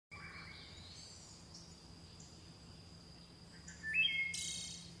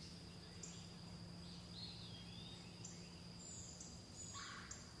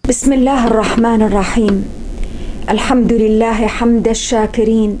بسم الله الرحمن الرحيم. الحمد لله حمد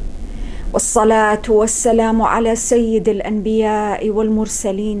الشاكرين، والصلاة والسلام على سيد الأنبياء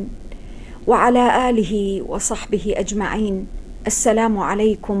والمرسلين وعلى آله وصحبه أجمعين. السلام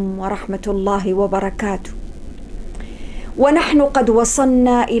عليكم ورحمة الله وبركاته. ونحن قد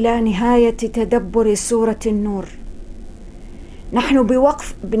وصلنا إلى نهاية تدبر سورة النور. نحن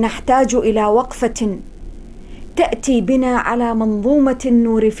بنحتاج إلى وقفة تأتي بنا على منظومة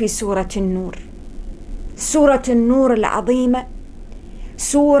النور في سورة النور. سورة النور العظيمة،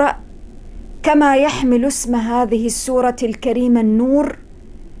 سورة كما يحمل اسم هذه السورة الكريمة النور،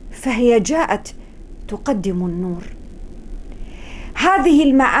 فهي جاءت تقدم النور. هذه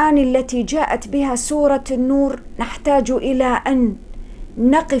المعاني التي جاءت بها سورة النور نحتاج إلى أن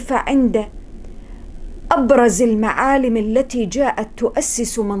نقف عند أبرز المعالم التي جاءت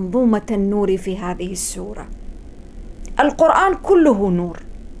تؤسس منظومة النور في هذه السورة. القرآن كله نور،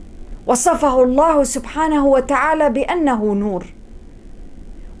 وصفه الله سبحانه وتعالى بأنه نور،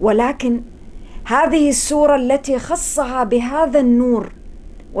 ولكن هذه السورة التي خصها بهذا النور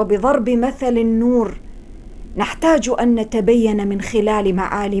وبضرب مثل النور نحتاج أن نتبين من خلال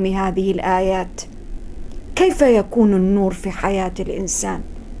معالم هذه الآيات كيف يكون النور في حياة الإنسان،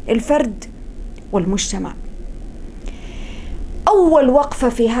 الفرد والمجتمع. أول وقفة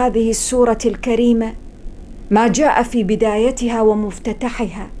في هذه السورة الكريمة ما جاء في بدايتها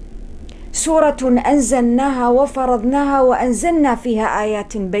ومفتتحها. سورة أنزلناها وفرضناها وأنزلنا فيها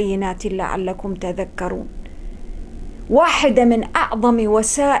آيات بينات لعلكم تذكرون. واحدة من أعظم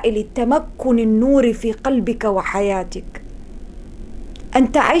وسائل تمكن النور في قلبك وحياتك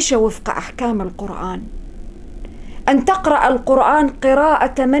أن تعيش وفق أحكام القرآن، أن تقرأ القرآن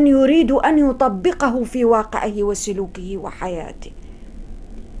قراءة من يريد أن يطبقه في واقعه وسلوكه وحياته،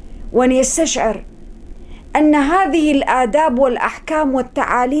 وأن يستشعر أن هذه الآداب والأحكام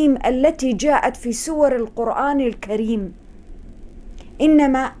والتعاليم التي جاءت في سور القرآن الكريم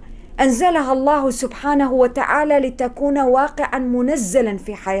إنما أنزلها الله سبحانه وتعالى لتكون واقعا منزلا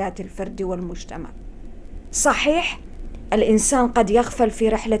في حياة الفرد والمجتمع. صحيح الإنسان قد يغفل في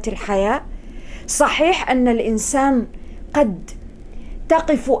رحلة الحياة، صحيح أن الإنسان قد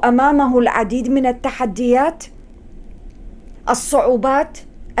تقف أمامه العديد من التحديات، الصعوبات،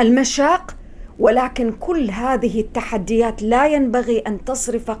 المشاق، ولكن كل هذه التحديات لا ينبغي أن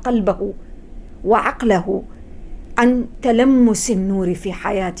تصرف قلبه وعقله عن تلمس النور في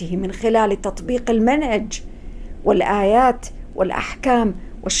حياته من خلال تطبيق المنهج والآيات والأحكام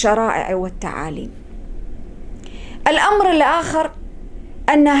والشرائع والتعاليم. الأمر الآخر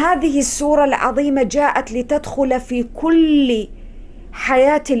أن هذه السورة العظيمة جاءت لتدخل في كل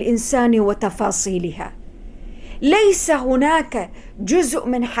حياة الإنسان وتفاصيلها. ليس هناك جزء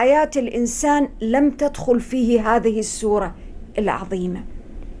من حياة الإنسان لم تدخل فيه هذه السورة العظيمة،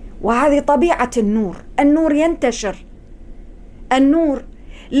 وهذه طبيعة النور. النور ينتشر، النور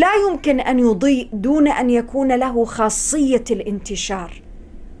لا يمكن أن يضيء دون أن يكون له خاصية الانتشار،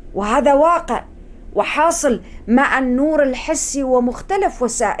 وهذا واقع وحاصل مع النور الحسي ومختلف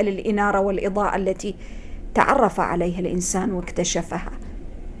وسائل الإنارة والإضاءة التي تعرف عليها الإنسان واكتشفها.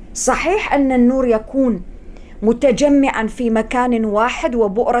 صحيح أن النور يكون متجمعا في مكان واحد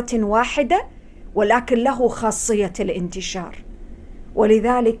وبؤرة واحدة، ولكن له خاصية الانتشار.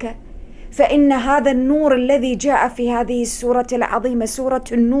 ولذلك فإن هذا النور الذي جاء في هذه السورة العظيمة، سورة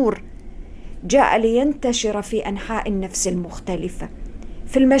النور، جاء لينتشر في أنحاء النفس المختلفة،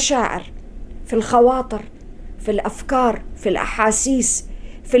 في المشاعر، في الخواطر، في الأفكار، في الأحاسيس،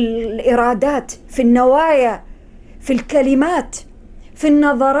 في الإرادات، في النوايا، في الكلمات، في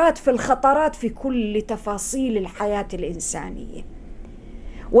النظرات، في الخطرات، في كل تفاصيل الحياة الإنسانية.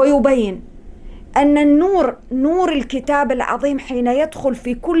 ويبين أن النور، نور الكتاب العظيم، حين يدخل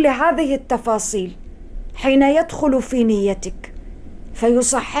في كل هذه التفاصيل، حين يدخل في نيتك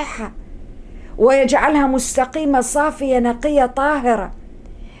فيصححها ويجعلها مستقيمة صافية نقية طاهرة،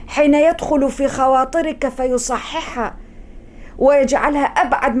 حين يدخل في خواطرك فيصححها ويجعلها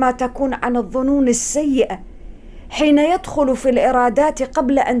أبعد ما تكون عن الظنون السيئة، حين يدخل في الإرادات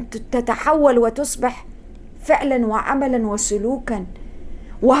قبل أن تتحول وتصبح فعلا وعملا وسلوكا،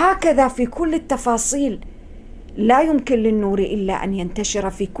 وهكذا في كل التفاصيل. لا يمكن للنور إلا أن ينتشر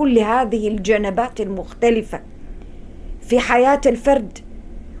في كل هذه الجنبات المختلفة في حياة الفرد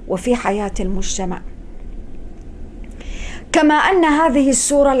وفي حياة المجتمع. كما أن هذه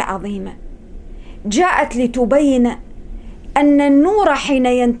السورة العظيمة جاءت لتبين أن النور حين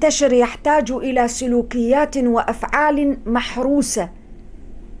ينتشر يحتاج إلى سلوكيات وأفعال محروسة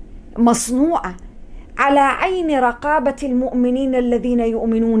مصنوعة على عين رقابة المؤمنين الذين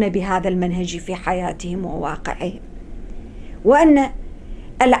يؤمنون بهذا المنهج في حياتهم وواقعهم، وأن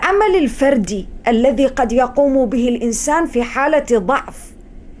العمل الفردي الذي قد يقوم به الإنسان في حالة ضعف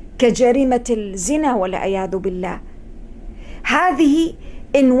كجريمة الزنا والعياذ بالله، هذه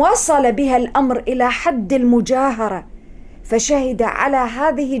إن وصل بها الأمر إلى حد المجاهرة فشهد على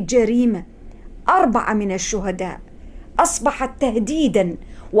هذه الجريمة 4 من الشهداء، أصبحت تهديدا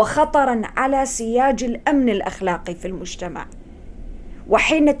وخطرا على سياج الأمن الأخلاقي في المجتمع.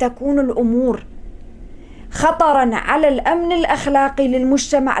 وحين تكون الأمور خطرا على الأمن الأخلاقي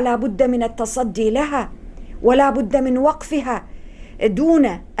للمجتمع لا بد من التصدي لها ولا بد من وقفها، دون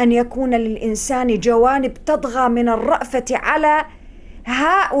أن يكون للإنسان جوانب تطغى من الرأفة على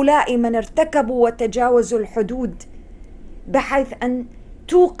هؤلاء من ارتكبوا وتجاوزوا الحدود، بحيث أن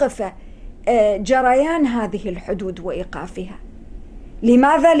توقف جريان هذه الحدود وإيقافها.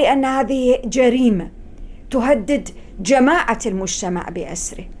 لماذا؟ لأن هذه جريمة تهدد جماعة المجتمع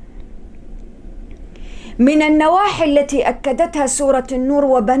بأسره. من النواحي التي أكدتها سورة النور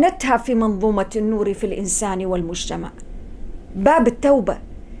وبنتها في منظومة النور في الإنسان والمجتمع باب التوبة،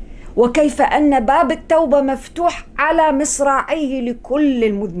 وكيف أن باب التوبة مفتوح على مصراعيه لكل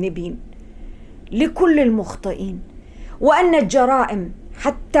المذنبين، لكل المخطئين، وأن الجرائم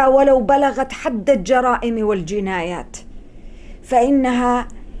حتى ولو بلغت حد الجرائم والجنايات فإنها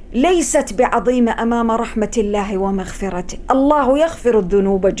ليست بعظيمة أمام رحمة الله ومغفرته. الله يغفر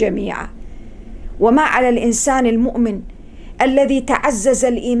الذنوب جميعا، وما على الإنسان المؤمن الذي تعزز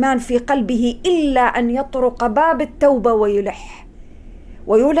الإيمان في قلبه إلا أن يطرق باب التوبة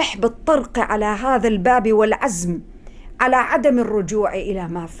ويلح بالطرق على هذا الباب والعزم على عدم الرجوع إلى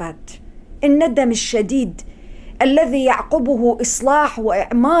ما فات. الندم الشديد الذي يعقبه إصلاح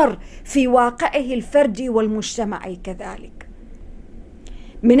وإعمار في واقعه الفردي والمجتمعي كذلك.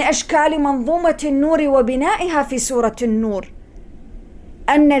 من أشكال منظومة النور وبنائها في سورة النور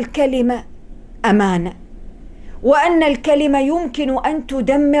أن الكلمة أمانة، وأن الكلمة يمكن أن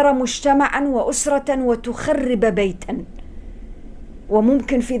تدمر مجتمعا وأسرة وتخرب بيتا،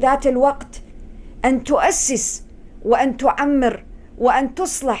 وممكن في ذات الوقت أن تؤسس وأن تعمر وأن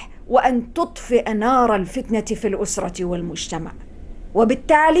تصلح وأن تطفئ نار الفتنة في الأسرة والمجتمع.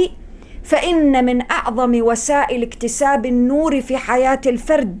 وبالتالي فإن من أعظم وسائل اكتساب النور في حياة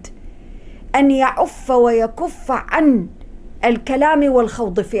الفرد أن يعف ويكف عن الكلام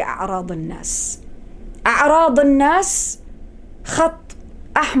والخوض في أعراض الناس. أعراض الناس خط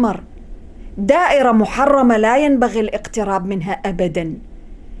أحمر، دائرة محرمة لا ينبغي الاقتراب منها أبدا،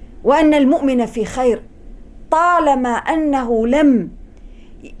 وأن المؤمن في خير طالما أنه لم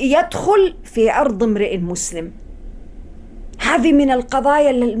يدخل في أرض امرئ مسلم. هذه من القضايا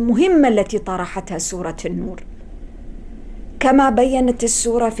المهمة التي طرحتها سورة النور. كما بيّنت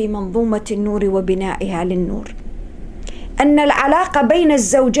السورة في منظومة النور وبنائها للنور أن العلاقة بين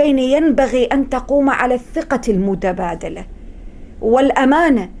الزوجين ينبغي أن تقوم على الثقة المتبادلة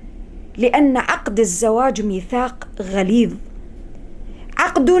والأمانة، لأن عقد الزواج ميثاق غليظ،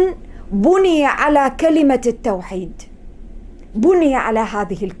 عقد بني على كلمة التوحيد، بني على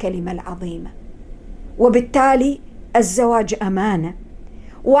هذه الكلمة العظيمة، وبالتالي الزواج أمانة،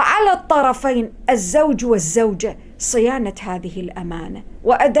 وعلى الطرفين الزوج والزوجة صيانة هذه الأمانة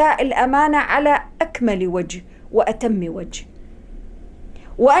وأداء الأمانة على أكمل وجه وأتم وجه.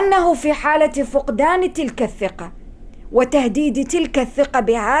 وأنه في حالة فقدان تلك الثقة وتهديد تلك الثقة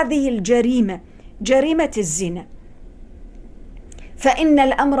بهذه الجريمة، جريمة الزنا، فإن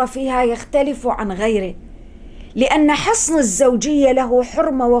الأمر فيها يختلف عن غيره، لأن حصن الزوجية له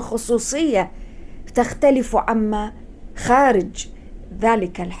حرمة وخصوصية تختلف عما خارج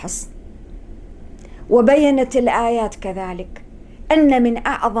ذلك الحصن. وبينت الآيات كذلك أن من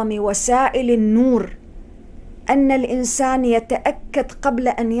أعظم وسائل النور أن الإنسان يتأكد قبل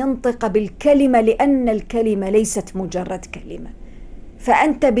أن ينطق بالكلمة، لأن الكلمة ليست مجرد كلمة،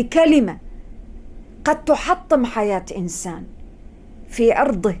 فأنت بكلمة قد تحطم حياة إنسان في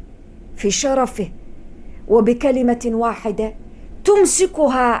أرضه في شرفه، وبكلمة واحدة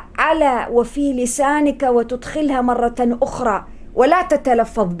تمسكها على وفي لسانك وتدخلها مرة أخرى ولا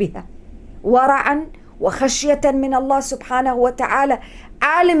تتلفظ بها، ورعا وخشية من الله سبحانه وتعالى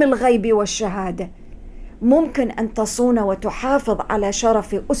عالم الغيب والشهادة، ممكن أن تصون وتحافظ على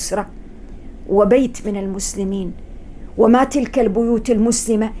شرف أسرة وبيت من المسلمين. وما تلك البيوت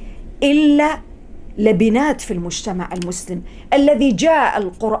المسلمة إلا لبنات في المجتمع المسلم الذي جاء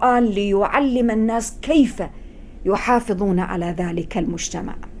القرآن ليعلم الناس كيف يحافظون على ذلك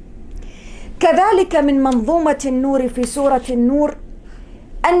المجتمع. كذلك من منظومة النور في سورة النور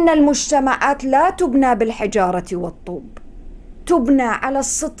أن المجتمعات لا تبنى بالحجارة والطوب، تبنى على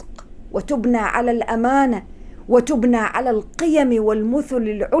الصدق، وتبنى على الأمانة، وتبنى على القيم والمثل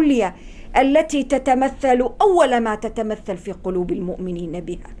العليا التي تتمثل أول ما تتمثل في قلوب المؤمنين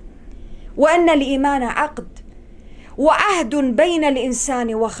بها، وأن الإيمان عقد وعهد بين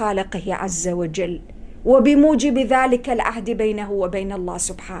الإنسان وخالقه عز وجل، وبموجب ذلك العهد بينه وبين الله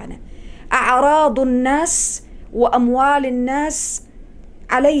سبحانه أعراض الناس وأموال الناس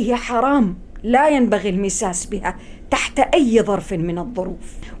عليه حرام، لا ينبغي المساس بها تحت أي ظرف من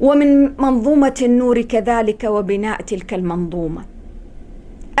الظروف. ومن منظومة النور كذلك وبناء تلك المنظومة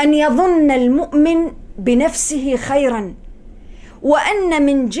أن يظن المؤمن بنفسه خيرا، وأن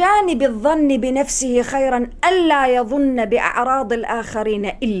من جانب الظن بنفسه خيرا ألا يظن بأعراض الآخرين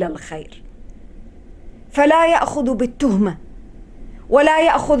إلا الخير، فلا يأخذ بالتهمة ولا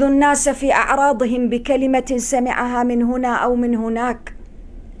يأخذ الناس في أعراضهم بكلمة سمعها من هنا أو من هناك،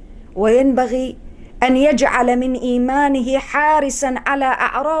 وينبغي أن يجعل من إيمانه حارسا على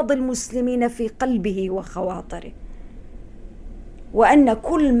أعراض المسلمين في قلبه وخواطره، وأن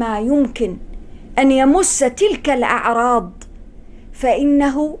كل ما يمكن أن يمس تلك الأعراض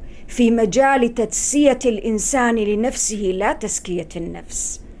فإنه في مجال تجسية الإنسان لنفسه لا تزكية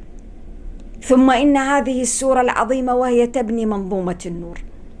النفس. ثم إن هذه السورة العظيمة وهي تبني منظومة النور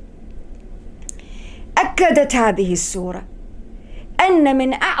أكدت هذه السورة أن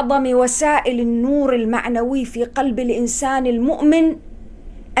من أعظم وسائل النور المعنوي في قلب الإنسان المؤمن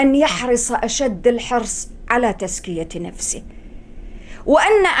أن يحرص أشد الحرص على تزكية نفسه،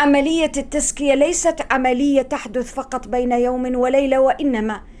 وأن عملية التزكية ليست عملية تحدث فقط بين يوم وليلة،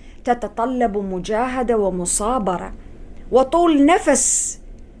 وإنما تتطلب مجاهدة ومصابرة وطول نفس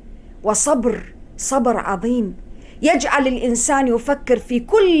صبر عظيم يجعل الإنسان يفكر في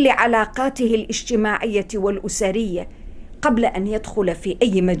كل علاقاته الاجتماعية والأسرية قبل أن يدخل في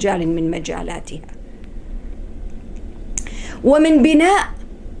أي مجال من مجالاتها. ومن بناء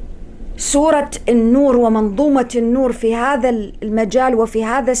سورة النور ومنظومة النور في هذا المجال وفي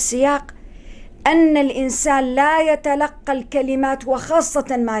هذا السياق أن الإنسان لا يتلقى الكلمات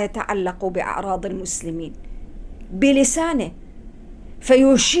وخاصة ما يتعلق بأعراض المسلمين بلسانه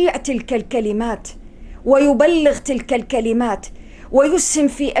فيشيع تلك الكلمات ويبلغ تلك الكلمات ويسهم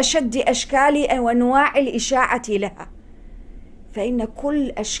في أشد أشكال وأنواع الإشاعة لها، فإن كل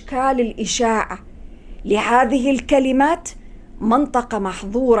أشكال الإشاعة لهذه الكلمات منطقة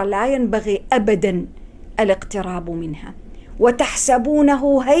محظورة لا ينبغي أبدا الاقتراب منها،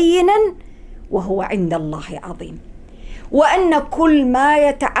 وتحسبونه هينا وهو عند الله عظيم، وأن كل ما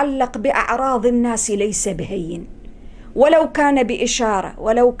يتعلق بأعراض الناس ليس بهين، ولو كان بإشارة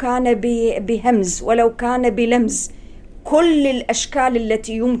ولو كان بهمز ولو كان بلمز، كل الأشكال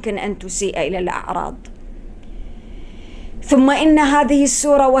التي يمكن أن تسيء إلى الأعراض. ثم إن هذه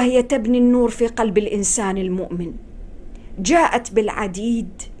السورة وهي تبني النور في قلب الإنسان المؤمن جاءت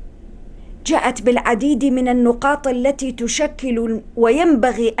بالعديد من النقاط التي تشكل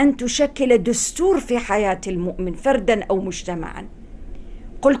وينبغي أن تشكل دستور في حياة المؤمن فردا أو مجتمعا.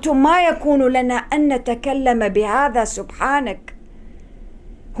 قلت ما يكون لنا أن نتكلم بهذا سبحانك،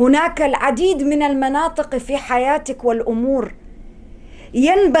 هناك العديد من المناطق في حياتك والأمور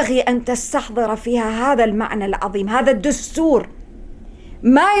ينبغي أن تستحضر فيها هذا المعنى العظيم، هذا الدستور.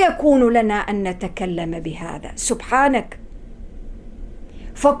 ما يكون لنا أن نتكلم بهذا سبحانك،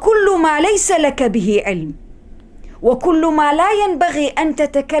 فكل ما ليس لك به علم وكل ما لا ينبغي أن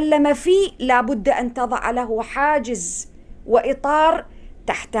تتكلم فيه لا بد أن تضع له حاجز وإطار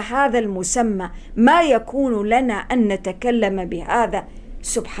تحت هذا المسمى. ما يكون لنا أن نتكلم بهذا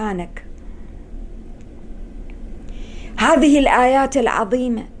سبحانك. هذه الآيات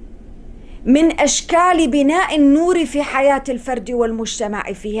العظيمة من أشكال بناء النور في حياة الفرد والمجتمع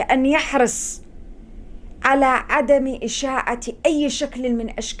فيه أن يحرص على عدم إشاعة أي شكل من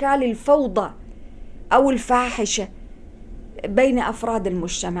أشكال الفوضى أو الفاحشة بين أفراد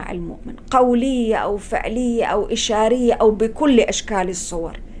المجتمع المؤمن، قولية أو فعلية أو إشارية أو بكل أشكال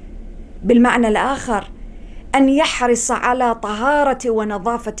الصور. بالمعنى الآخر أن يحرص على طهارة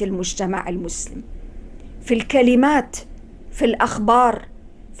ونظافة المجتمع المسلم في الكلمات، في الأخبار،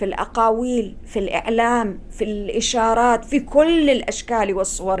 في الأقاويل، في الإعلام، في الإشارات، في كل الأشكال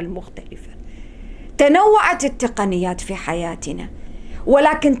والصور المختلفة. تنوعت التقنيات في حياتنا،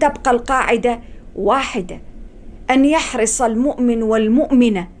 ولكن تبقى القاعدة واحدة: أن يحرص المؤمن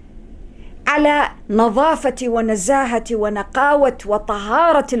والمؤمنة على نظافة ونزاهة ونقاوة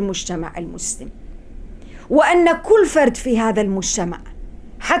وطهارة المجتمع المسلم، وأن كل فرد في هذا المجتمع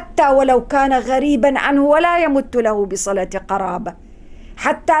حتى ولو كان غريبا عنه ولا يمت له بصلة قرابة،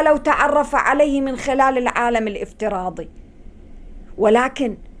 حتى لو تعرف عليه من خلال العالم الافتراضي،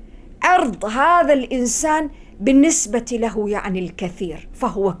 ولكن عرض هذا الإنسان بالنسبة له يعني الكثير،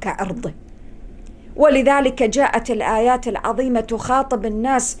 فهو كعرضه. ولذلك جاءت الآيات العظيمة تخاطب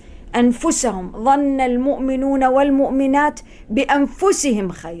الناس أنفسهم، ظن المؤمنون والمؤمنات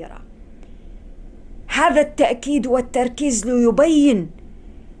بأنفسهم خيرا. هذا التأكيد والتركيز ليبين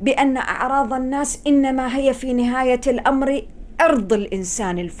بأن أعراض الناس إنما هي في نهاية الأمر أرض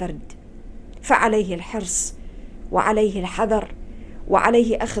الإنسان الفرد، فعليه الحرص وعليه الحذر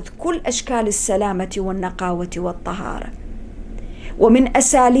وعليه أخذ كل أشكال السلامة والنقاوة والطهارة. ومن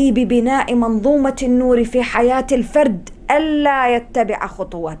أساليب بناء منظومة النور في حياة الفرد ألا يتبع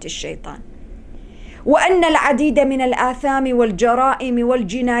خطوات الشيطان، وأن العديد من الآثام والجرائم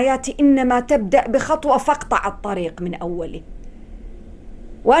والجنايات إنما تبدأ بخطوة فاقطع الطريق من أوله،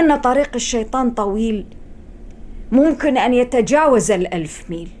 وأن طريق الشيطان طويل ممكن أن يتجاوز 1000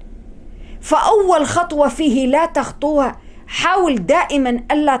 ميل، فأول خطوة فيه لا تخطوها، حاول دائما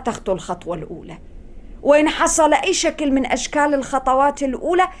ألا تخطو الخطوة الأولى، وإن حصل أي شكل من أشكال الخطوات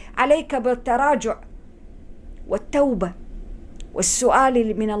الأولى عليك بالتراجع والتوبة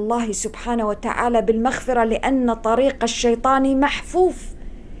والسؤال من الله سبحانه وتعالى بالمغفرة، لأن طريق الشيطان محفوف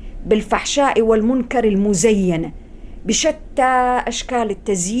بالفحشاء والمنكر المزينة بشتى أشكال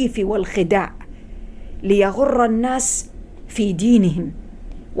التزييف والخداع ليغر الناس في دينهم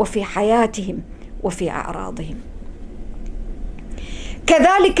وفي حياتهم وفي أعراضهم.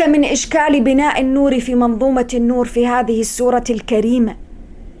 كذلك من إشكال بناء النور في منظومة النور في هذه السورة الكريمة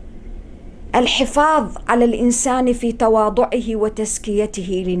الحفاظ على الإنسان في تواضعه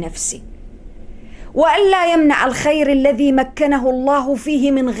وتزكيته لنفسه، وألا يمنع الخير الذي مكنه الله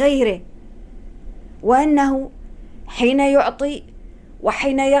فيه من غيره، وأنه حين يعطي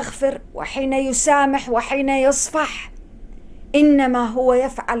وحين يغفر وحين يسامح وحين يصفح إنما هو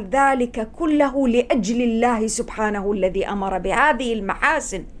يفعل ذلك كله لأجل الله سبحانه الذي أمر بهذه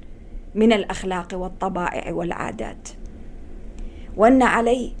المحاسن من الأخلاق والطبائع والعادات، وأن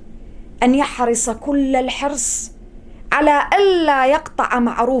عليه أن يحرص كل الحرص على ألا يقطع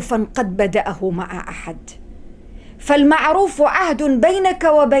معروفا قد بدأه مع أحد، فالمعروف عهد بينك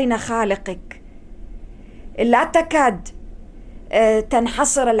وبين خالقك لا تكاد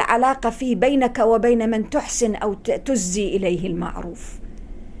تنحصر العلاقة فيه بينك وبين من تحسن أو تزي إليه المعروف.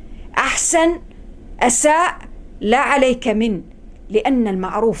 أحسن أساء لا عليك منه، لأن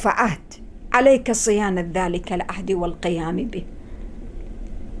المعروف عهد عليك صيانة ذلك العهد والقيام به.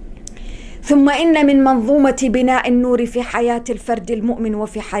 ثم إن من منظومة بناء النور في حياة الفرد المؤمن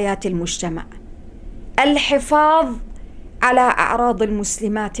وفي حياة المجتمع الحفاظ على أعراض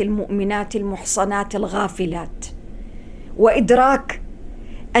المسلمات المؤمنات المحصنات الغافلات، وإدراك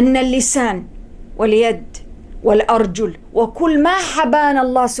أن اللسان واليد والأرجل وكل ما حبانا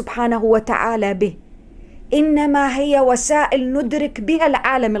الله سبحانه وتعالى به إنما هي وسائل ندرك بها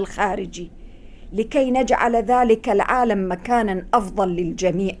العالم الخارجي لكي نجعل ذلك العالم مكانا أفضل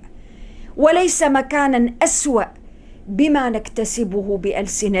للجميع، وليس مكانا أسوأ بما نكتسبه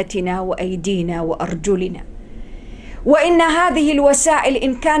بألسنتنا وأيدينا وأرجلنا. وإن هذه الوسائل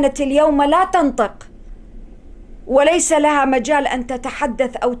إن كانت اليوم لا تنطق وليس لها مجال أن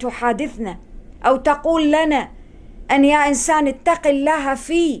تتحدث أو تحادثنا أو تقول لنا أن يا إنسان اتق الله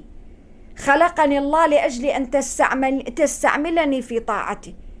في خلقني الله لأجل أن تستعملني في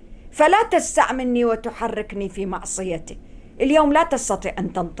طاعته، فلا تستعملني وتحركني في معصيته. اليوم لا تستطيع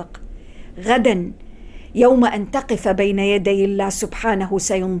أن تنطق، غدا يوم أن تقف بين يدي الله سبحانه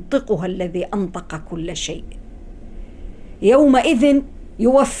سينطقها الذي أنطق كل شيء. يومئذ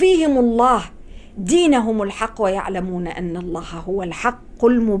يوفيهم الله دينهم الحق ويعلمون أن الله هو الحق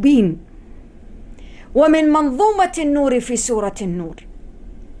المبين. ومن منظومة النور في سورة النور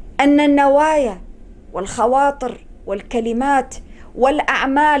أن النوايا والخواطر والكلمات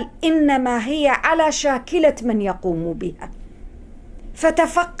والأعمال إنما هي على شاكلة من يقوم بها،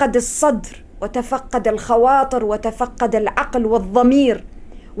 فتفقد الصدر وتفقد الخواطر وتفقد العقل والضمير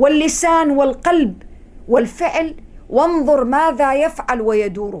واللسان والقلب والفعل، وانظر ماذا يفعل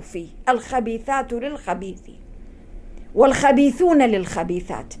ويدور فيه. الخبيثات للخبيثين والخبيثون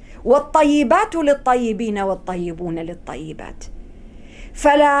للخبيثات والطيبات للطيبين والطيبون للطيبات،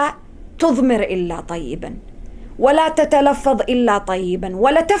 فلا تضمر إلا طيبا ولا تتلفظ إلا طيبا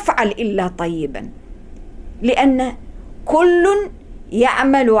ولا تفعل إلا طيبا، لأن كل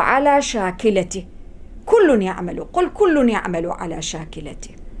يعمل على شاكلته. كل يعمل على شاكلته.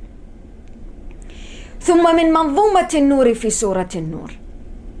 ثم من منظومة النور في سورة النور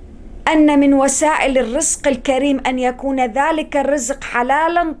أن من وسائل الرزق الكريم أن يكون ذلك الرزق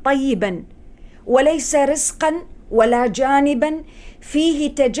حلالا طيبا، وليس رزقا ولا جانبا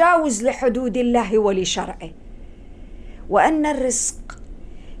فيه تجاوز لحدود الله ولشرعه، وأن الرزق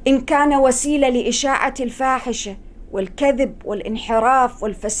إن كان وسيلة لإشاعة الفاحشة والكذب والانحراف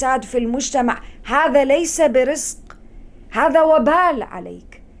والفساد في المجتمع هذا ليس برزق، هذا وبال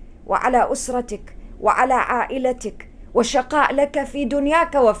عليك وعلى أسرتك وعلى عائلتك، وشقاء لك في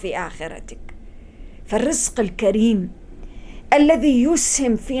دنياك وفي آخرتك. فالرزق الكريم الذي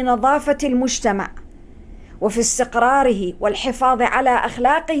يسهم في نظافة المجتمع وفي استقراره والحفاظ على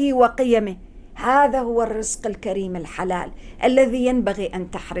أخلاقه وقيمه، هذا هو الرزق الكريم الحلال الذي ينبغي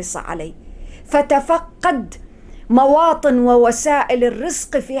أن تحرص عليه. فتفقد مواطن ووسائل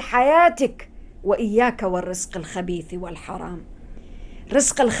الرزق في حياتك، وإياك والرزق الخبيث والحرام.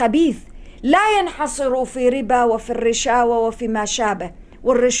 الرزق الخبيث لا ينحصر في ربا وفي الرشاوى وفي ما شابه،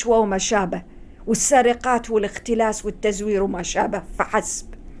 والرشوة وما شابه، والسرقات والاختلاس والتزوير وما شابه فحسب،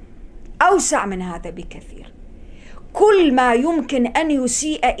 أوسع من هذا بكثير. كل ما يمكن أن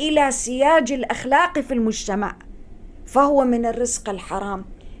يسيء إلى سياج الأخلاق في المجتمع فهو من الرزق الحرام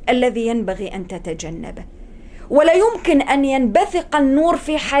الذي ينبغي أن تتجنبه. ولا يمكن أن ينبثق النور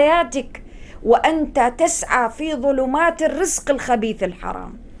في حياتك وأنت تسعى في ظلمات الرزق الخبيث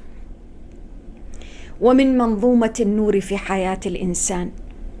الحرام. ومن منظومة النور في حياة الإنسان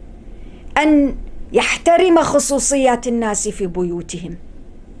أن يحترم خصوصيات الناس في بيوتهم،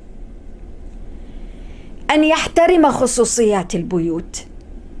 أن يحترم خصوصيات البيوت،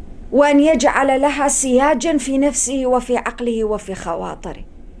 وأن يجعل لها سياجا في نفسه وفي عقله وفي خواطره.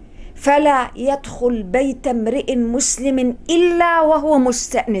 فلا يدخل بيت امرئ مسلم إلا وهو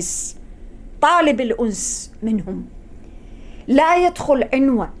مستأنس طالب الأنس منهم. لا يدخل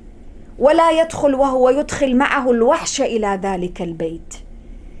عنوة، ولا يدخل وهو يدخل معه الوحش إلى ذلك البيت،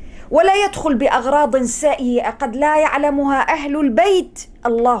 ولا يدخل بأغراض سيئة قد لا يعلمها أهل البيت.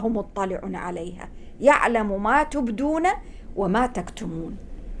 الله مطلع عليها، يعلم ما تبدون وما تكتمون.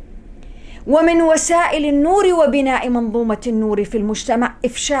 ومن وسائل النور وبناء منظومة النور في المجتمع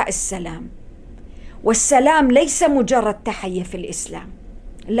إفشاء السلام. والسلام ليس مجرد تحية في الإسلام،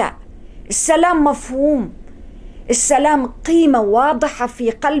 لا، السلام مفهوم، السلام قيمة واضحة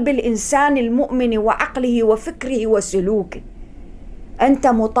في قلب الإنسان المؤمن وعقله وفكره وسلوكه. أنت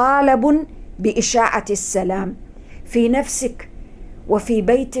مطالب بإشاعة السلام في نفسك وفي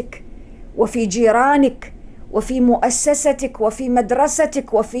بيتك وفي جيرانك وفي مؤسستك وفي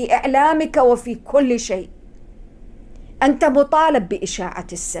مدرستك وفي إعلامك وفي كل شيء. أنت مطالب بإشاعة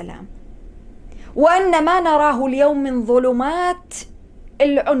السلام. وأن ما نراه اليوم من ظلمات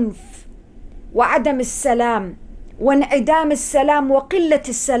العنف وعدم السلام وانعدام السلام وقلة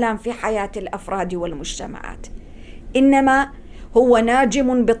السلام في حياة الأفراد والمجتمعات إنما هو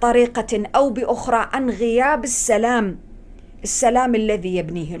ناجم بطريقة أو بأخرى عن غياب السلام، السلام الذي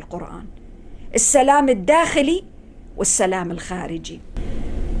يبنيه القرآن، السلام الداخلي والسلام الخارجي.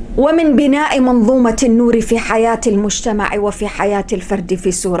 ومن بناء منظومة النور في حياة المجتمع وفي حياة الفرد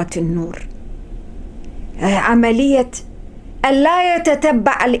في سورة النور عملية أن لا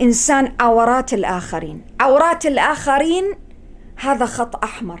يتتبع الإنسان عورات الآخرين. عورات الآخرين هذا خط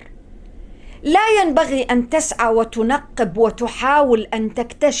أحمر. لا ينبغي أن تسعى وتنقب وتحاول أن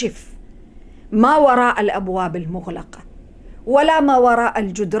تكتشف ما وراء الأبواب المغلقة ولا ما وراء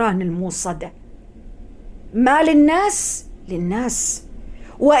الجدران الموصدة. ما للناس للناس،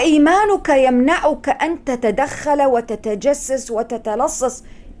 وإيمانك يمنعك أن تتدخل وتتجسس وتتلصص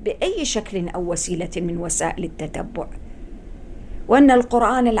بأي شكل أو وسيلة من وسائل التتبع. وأن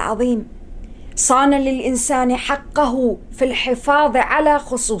القرآن العظيم صان للإنسان حقه في الحفاظ على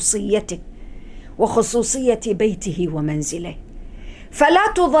خصوصيته وخصوصية بيته ومنزله،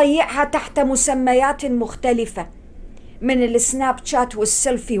 فلا تضيعها تحت مسميات مختلفة من السناب شات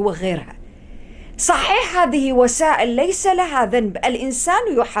والسيلفي وغيرها. صحيح هذه وسائل ليس لها ذنب،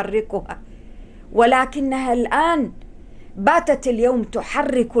 الإنسان يحركها، ولكنها الآن باتت اليوم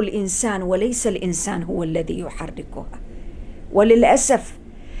تحرك الإنسان وليس الإنسان هو الذي يحركها. وللأسف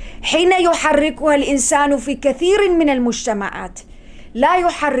حين يحركها الإنسان في كثير من المجتمعات لا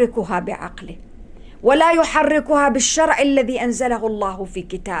يحركها بعقله ولا يحركها بالشرع الذي أنزله الله في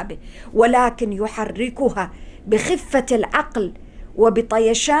كتابه، ولكن يحركها بخفة العقل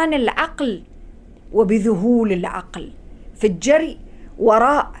وبطيشان العقل وبذهول العقل في الجري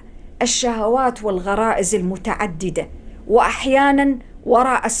وراء الشهوات والغرائز المتعددة، وأحيانا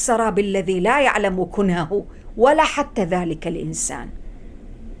وراء السراب الذي لا يعلم كنهه ولا حتى ذلك الإنسان.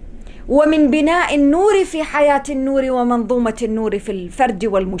 ومن بناء النور في حياة النور ومنظومة النور في الفرد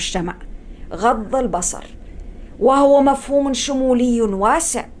والمجتمع غض البصر، وهو مفهوم شمولي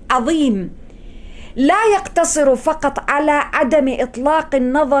واسع عظيم لا يقتصر فقط على عدم إطلاق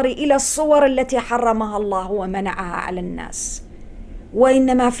النظر إلى الصور التي حرمها الله ومنعها على الناس،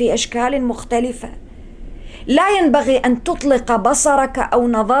 وإنما في أشكال مختلفة. لا ينبغي أن تطلق بصرك أو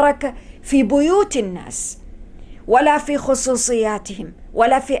نظرك في بيوت الناس ولا في خصوصياتهم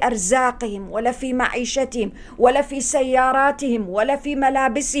ولا في أرزاقهم ولا في معيشتهم ولا في سياراتهم ولا في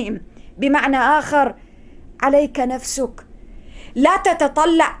ملابسهم. بمعنى آخر، عليك نفسك، لا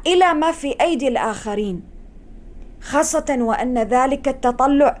تتطلع إلى ما في أيدي الآخرين، خاصة وأن ذلك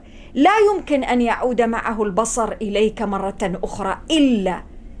التطلع لا يمكن أن يعود معه البصر إليك مرة أخرى إلا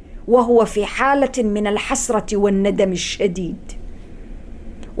وهو في حالة من الحسرة والندم الشديد.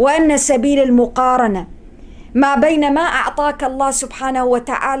 وأن سبيل المقارنة ما بين ما أعطاك الله سبحانه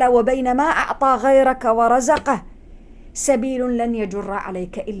وتعالى وبين ما أعطى غيرك ورزقه سبيل لن يجر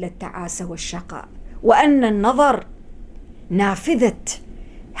عليك إلا التعاسة والشقاء، وأن النظر نافذة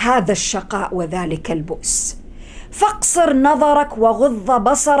هذا الشقاء وذلك البؤس. فاقصر نظرك وغض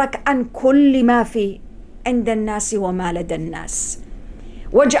بصرك عن كل ما في عند الناس وما لدى الناس،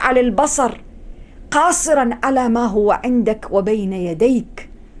 واجعل البصر قاصرا على ما هو عندك وبين يديك.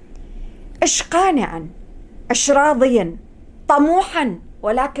 اش قانعا، اش راضيا، طموحا،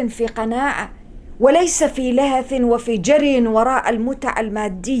 ولكن في قناعة، وليس في لهث وفي جري وراء المتع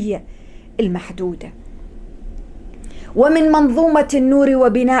المادية المحدودة. ومن منظومة النور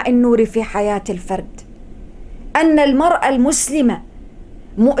وبناء النور في حياة الفرد أن المرأة المسلمة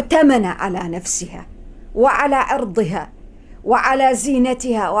مؤتمنة على نفسها وعلى عرضها وعلى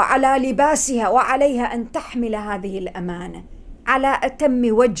زينتها وعلى لباسها، وعليها أن تحمل هذه الأمانة على أتم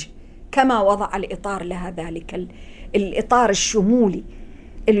وجه كما وضع الإطار لها، ذلك الإطار الشمولي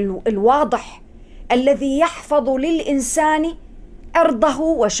الواضح الذي يحفظ للإنسان عرضه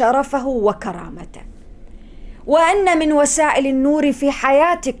وشرفه وكرامته. وأن من وسائل النور في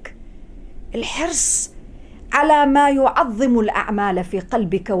حياتك الحرص على ما يعظم الأعمال في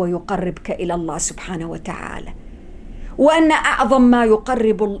قلبك ويقربك إلى الله سبحانه وتعالى، وأن أعظم ما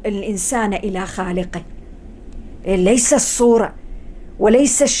يقرب الإنسان إلى خالقه ليس الصورة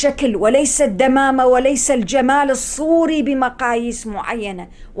وليس الشكل وليس الدمامة وليس الجمال الصوري بمقاييس معينة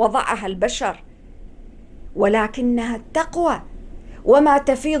وضعها البشر، ولكنها التقوى وما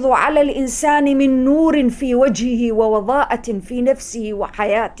تفيض على الإنسان من نور في وجهه ووضاءة في نفسه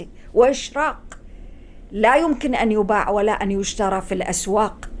وحياته وإشراق لا يمكن أن يباع ولا أن يشترى في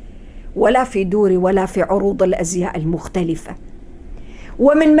الأسواق ولا في دور ولا في عروض الأزياء المختلفة.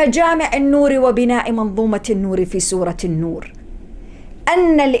 ومن مجامع النور وبناء منظومة النور في سورة النور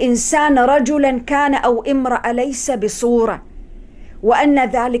أن الإنسان رجلا كان أو امرأة ليس بصورة، وأن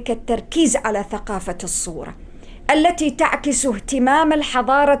ذلك التركيز على ثقافة الصورة التي تعكس اهتمام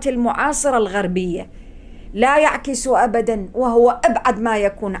الحضارة المعاصرة الغربية لا يعكس أبدا، وهو أبعد ما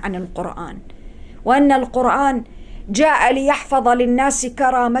يكون عن القرآن. وأن القرآن جاء ليحفظ للناس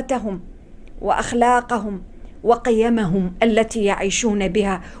كرامتهم وأخلاقهم وقيمهم التي يعيشون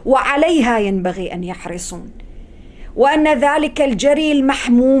بها وعليها ينبغي أن يحرصون. وأن ذلك الجري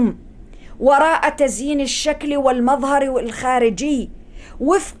المحموم وراء تزيين الشكل والمظهر الخارجي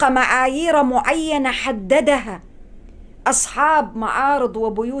وفق معايير معينة حددها أصحاب معارض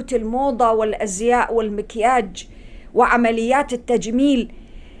وبيوت الموضة والأزياء والمكياج وعمليات التجميل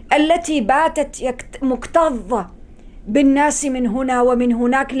التي باتت مكتظة بالناس من هنا ومن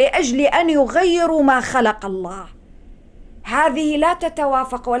هناك لأجل أن يغيروا ما خلق الله، هذه لا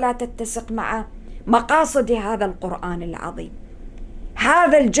تتوافق ولا تتسق مع مقاصد هذا القرآن العظيم.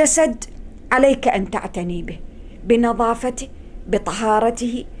 هذا الجسد عليك أن تعتني به بنظافته،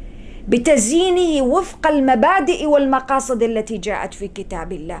 بطهارته، بتزيينه وفق المبادئ والمقاصد التي جاءت في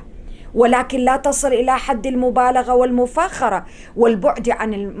كتاب الله، ولكن لا تصل إلى حد المبالغة والمفاخرة والبعد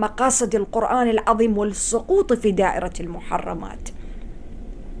عن مقاصد القرآن العظيم والسقوط في دائرة المحرمات،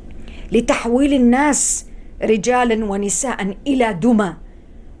 لتحويل الناس رجالا ونساء إلى دمى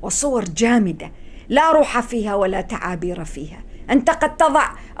وصور جامدة لا روح فيها ولا تعابير فيها. أنت قد تضع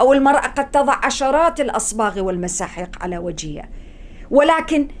أو المرأة قد تضع عشرات الأصباغ والمساحيق على وجهها،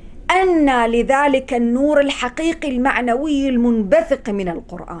 ولكن أن لذلك النور الحقيقي المعنوي المنبثق من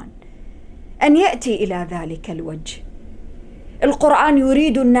القرآن أن يأتي إلى ذلك الوجه. القرآن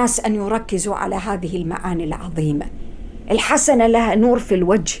يريد الناس أن يركزوا على هذه المعاني العظيمة. الحسنة لها نور في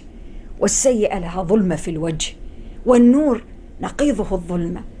الوجه، والسيئة لها ظلمة في الوجه، والنور نقيضه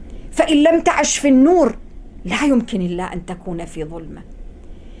الظلمة، فإن لم تعش في النور لا يمكن إلا أن تكون في ظلمة.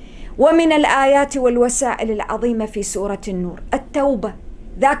 ومن الآيات والوسائل العظيمة في سورة النور التوبة،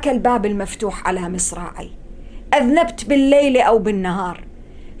 ذاك الباب المفتوح على مصراعي. أذنبت بالليل أو بالنهار،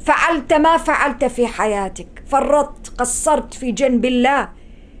 فعلت ما فعلت في حياتك، فرطت قصرت في جنب الله،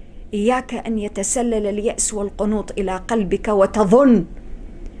 إياك أن يتسلل اليأس والقنوط إلى قلبك وتظن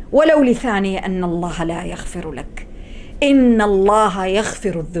ولو لثانية أن الله لا يغفر لك. إن الله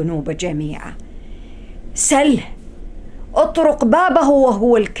يغفر الذنوب جميعا. سله، اطرق بابه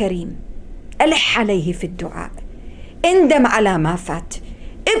وهو الكريم، ألح عليه في الدعاء، اندم على ما فات،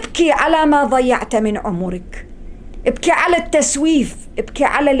 ابكي على ما ضيعت من عمرك، ابكي على التسويف، ابكي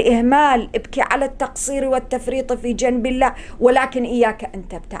على الإهمال، ابكي على التقصير والتفريط في جنب الله، ولكن إياك أن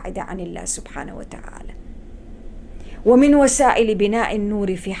تبتعد عن الله سبحانه وتعالى. ومن وسائل بناء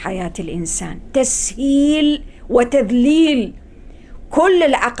النور في حياة الإنسان تسهيل وتذليل كل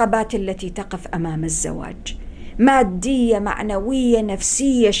العقبات التي تقف أمام الزواج، مادية، معنوية،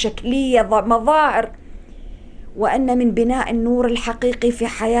 نفسية، شكلية، مظاهر. وأن من بناء النور الحقيقي في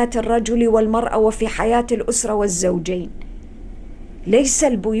حياة الرجل والمرأة وفي حياة الأسرة والزوجين ليس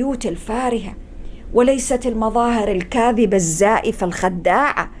البيوت الفارهة، وليست المظاهر الكاذبة الزائفة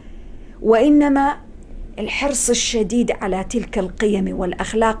الخداعة، وإنما الحرص الشديد على تلك القيم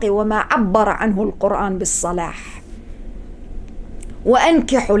والأخلاق وما عبر عنه القرآن بالصلاح.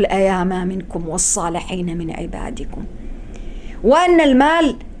 وأنكحوا الأيام منكم والصالحين من عبادكم. وأن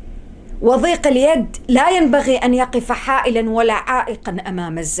المال وضيق اليد لا ينبغي أن يقف حائلا ولا عائقا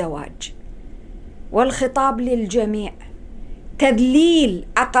أمام الزواج. والخطاب للجميع: تذليل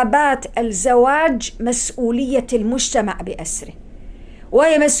عقبات الزواج مسؤولية المجتمع بأسره،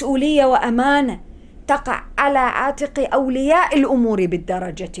 وهي مسؤولية وأمانة تقع على عاتق أولياء الأمور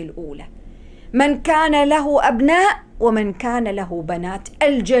بالدرجة الأولى، من كان له أبناء ومن كان له بنات،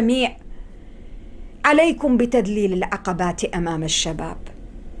 الجميع. عليكم بتذليل العقبات أمام الشباب،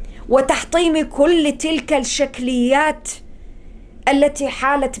 وتحطيم كل تلك الشكليات التي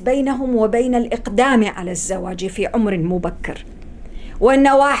حالت بينهم وبين الإقدام على الزواج في عمر مبكر. وأن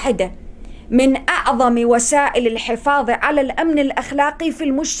واحدة من أعظم وسائل الحفاظ على الأمن الأخلاقي في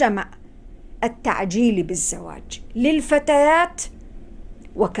المجتمع التعجيل بالزواج للفتيات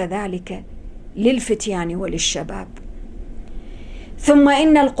وكذلك للفتيان وللشباب. ثم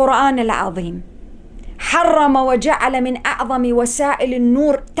إن القرآن العظيم حرم وجعل من أعظم وسائل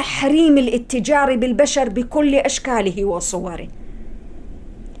النور تحريم الاتجار بالبشر بكل أشكاله وصوره،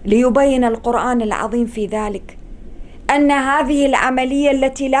 ليبين القرآن العظيم في ذلك أن هذه العملية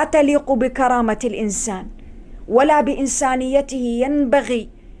التي لا تليق بكرامة الإنسان ولا بإنسانيته ينبغي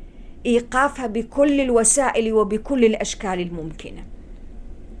إيقافها بكل الوسائل وبكل الأشكال الممكنة.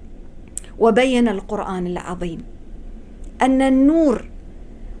 وبين القرآن العظيم أن النور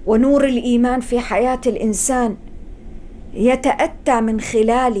ونور الإيمان في حياة الإنسان يتأتى من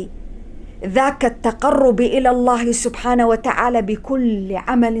خلال ذاك التقرب إلى الله سبحانه وتعالى بكل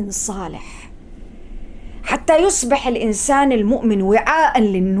عمل صالح، حتى يصبح الإنسان المؤمن وعاء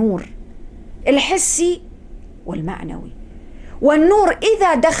للنور الحسي والمعنوي. والنور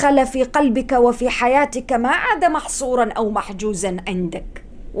إذا دخل في قلبك وفي حياتك ما عاد محصورا أو محجوزا عندك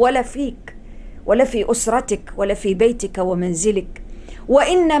ولا فيك ولا في أسرتك ولا في بيتك ومنزلك،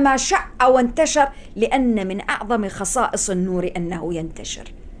 وإنما شع وانتشر، لأن من أعظم خصائص النور أنه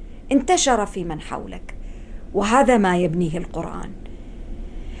انتشر في من حولك، وهذا ما يبنيه القرآن.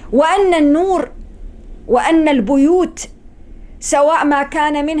 وأن النور وأن البيوت سواء ما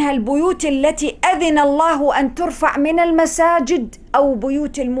كان منها البيوت التي أذن الله أن ترفع من المساجد أو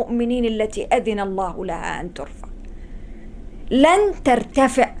بيوت المؤمنين التي أذن الله لها أن ترفع، لن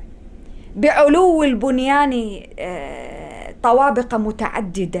ترتفع بعلو البنيان طوابق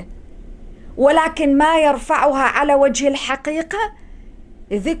متعددة، ولكن ما يرفعها على وجه الحقيقة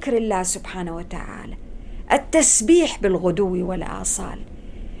ذكر الله سبحانه وتعالى، التسبيح بالغدو والآصال.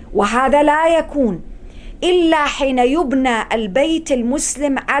 وهذا لا يكون إلا حين يبنى البيت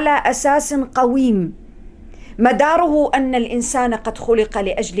المسلم على أساس قويم مداره أن الإنسان قد خلق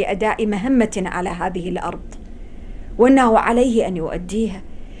لأجل أداء مهمة على هذه الأرض، وأنه عليه أن يؤديها،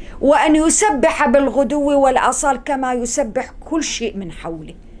 وأن يسبح بالغدو والآصال كما يسبح كل شيء من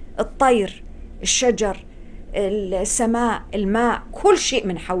حوله، الطير، الشجر، السماء، الماء، كل شيء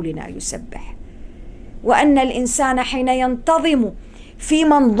من حولنا يسبح. وأن الإنسان حين ينتظم في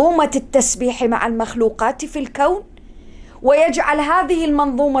منظومة التسبيح مع المخلوقات في الكون ويجعل هذه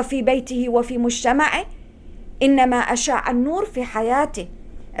المنظومة في بيته وفي مجتمعه، إنما أشاع النور في حياته،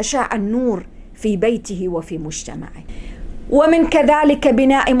 أشاع النور في بيته وفي مجتمعه. ومن كذلك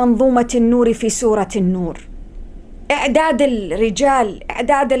بناء منظومة النور في سورة النور إعداد الرجال،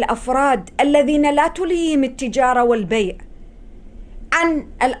 إعداد الأفراد الذين لا تلهيهم التجارة والبيع عن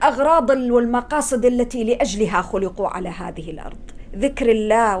الأغراض والمقاصد التي لأجلها خلقوا على هذه الأرض، ذكر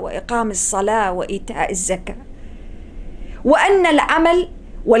الله وإقام الصلاة وإيتاء الزكاة. وأن العمل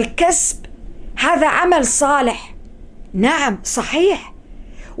والكسب هذا عمل صالح، نعم صحيح،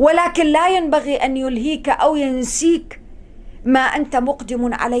 ولكن لا ينبغي أن يلهيك أو ينسيك ما أنت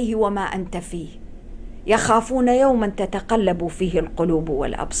مقدم عليه وما أنت فيه. يخافون يوما تتقلب فيه القلوب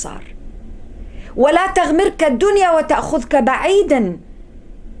والأبصار، ولا تغمرك الدنيا وتأخذك بعيدا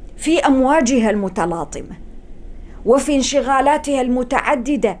في أمواجها المتلاطمة. وفي انشغالاتها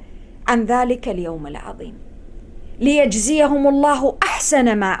المتعددة عن ذلك اليوم العظيم، ليجزيهم الله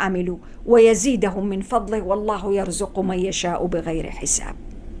أحسن ما عملوا ويزيدهم من فضله، والله يرزق من يشاء بغير حساب.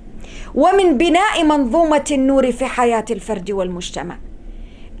 ومن بناء منظومة النور في حياة الفرد والمجتمع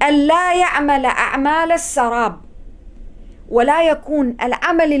أن لا يعمل أعمال السراب، ولا يكون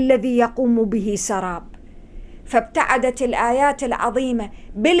العمل الذي يقوم به سراب. فابتعدت الآيات العظيمة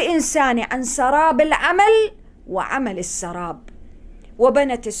بالإنسان عن سراب العمل وعمل السراب،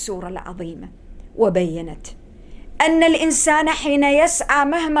 وبنت السورة العظيمة وبينت أن الإنسان حين يسعى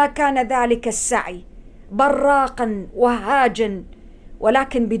مهما كان ذلك السعي براقا وهاجا،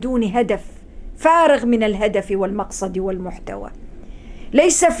 ولكن بدون هدف، فارغ من الهدف والمقصد والمحتوى،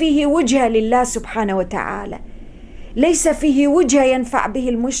 ليس فيه وجهة لله سبحانه وتعالى، ليس فيه وجهة ينفع به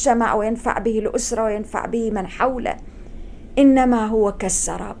المجتمع وينفع به الأسرة وينفع به من حوله، إنما هو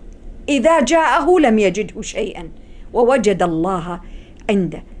كالسراب إذا جاءه لم يجده شيئا ووجد الله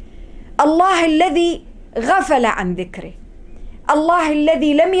عنده. الله الذي غفل عن ذكره، الله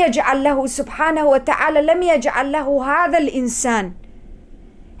الذي لم يجعل له سبحانه وتعالى، لم يجعل له هذا الإنسان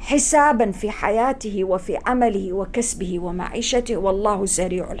حسابا في حياته وفي عمله وكسبه ومعيشته، والله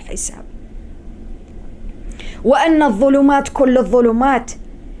سريع الحساب. وأن الظلمات كل الظلمات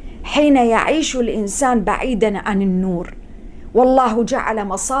حين يعيش الإنسان بعيدا عن النور، والله جعل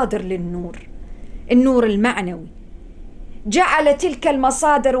مصادر للنور، النور المعنوي، جعل تلك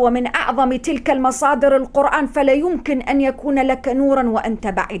المصادر، ومن أعظم تلك المصادر القرآن، فلا يمكن أن يكون لك نورا وأنت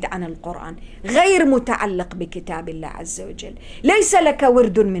بعيد عن القرآن، غير متعلق بكتاب الله عز وجل. ليس لك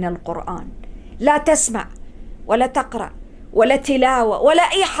ورد من القرآن، لا تسمع ولا تقرأ ولا تلاوة ولا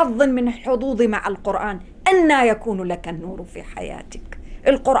أي حظ من الحظوظ مع القرآن، أنى يكون لك النور في حياتك؟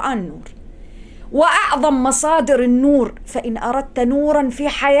 القرآن نور، وأعظم مصادر النور. فإن أردت نورا في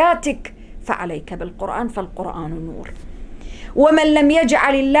حياتك فعليك بالقرآن، فالقرآن نور. ومن لم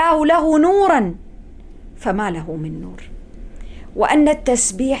يجعل الله له نورا فما له من نور. وأن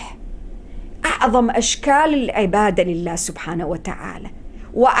التسبيح أعظم أشكال العبادة لله سبحانه وتعالى،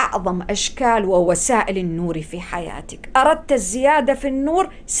 وأعظم أشكال ووسائل النور في حياتك. أردت الزيادة في النور،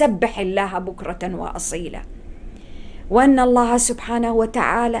 سبح الله بكرة وأصيلا. وأن الله سبحانه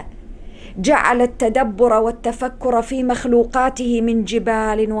وتعالى جعل التدبر والتفكر في مخلوقاته من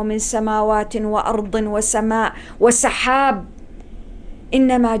جبال ومن سماوات وأرض وسماء وسحاب،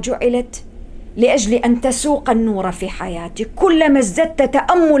 إنما جعلت لأجل أن تسوق النور في حياتك. كلما ازددت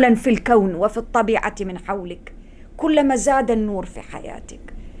تأملا في الكون وفي الطبيعة من حولك، كلما زاد النور في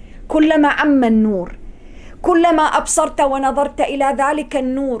حياتك، كلما عم النور، كلما أبصرت ونظرت إلى ذلك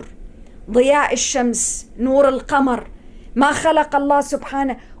النور، ضياء الشمس، نور القمر، ما خلق الله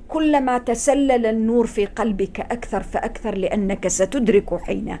سبحانه، كلما تسلل النور في قلبك أكثر فأكثر، لأنك ستدرك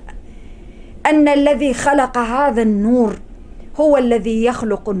حينها أن الذي خلق هذا النور هو الذي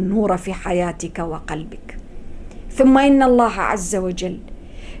يخلق النور في حياتك وقلبك. ثم إن الله عز وجل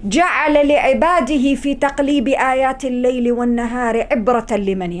جعل لعباده في تقليب آيات الليل والنهار عبرة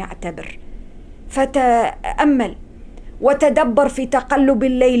لمن يعتبر، فتأمل وتدبر في تقلب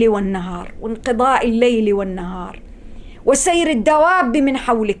الليل والنهار وانقضاء الليل والنهار وسير الدواب من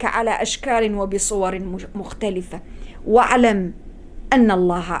حولك على أشكال وبصور مختلفة، واعلم أن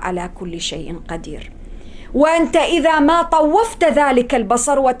الله على كل شيء قدير. وأنت إذا ما طوفت ذلك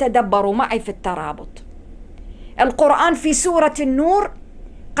البصر، وتدبروا معي في الترابط، القرآن في سورة النور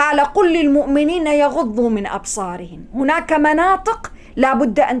قال قل للمؤمنين يغضوا من أبصارهم. هناك مناطق لا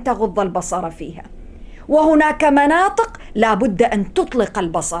بد أن تغض البصر فيها، وهناك مناطق لا بد أن تطلق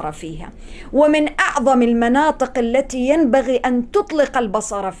البصر فيها. ومن أعظم المناطق التي ينبغي أن تطلق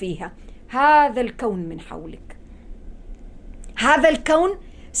البصر فيها هذا الكون من حولك. هذا الكون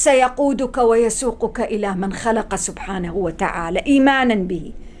سيقودك ويسوقك إلى من خلق سبحانه وتعالى، إيمانا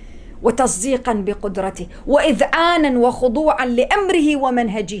به وتصديقا بقدرته وإذعانا وخضوعا لأمره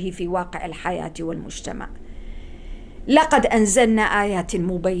ومنهجه في واقع الحياة والمجتمع. لقد أنزلنا آيات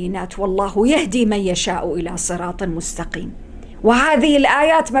مبينات، والله يهدي من يشاء إلى صراط مستقيم. وهذه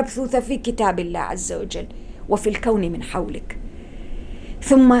الآيات مبثوثة في كتاب الله عز وجل وفي الكون من حولك.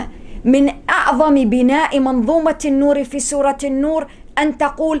 ثم من أعظم بناء منظومة النور في سورة النور أن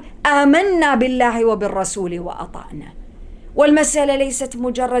تقول آمنا بالله وبالرسول وأطعنا. والمسألة ليست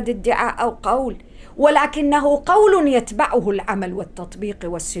مجرد ادعاء أو قول، ولكنه قول يتبعه العمل والتطبيق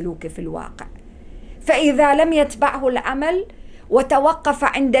والسلوك في الواقع. فإذا لم يتبعه العمل وتوقف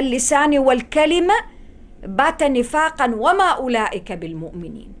عند اللسان والكلمة بات نفاقا، وما أولئك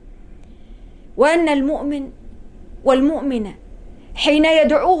بالمؤمنين. وأن المؤمن والمؤمنة حين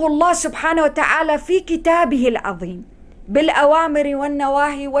يدعوه الله سبحانه وتعالى في كتابه العظيم بالأوامر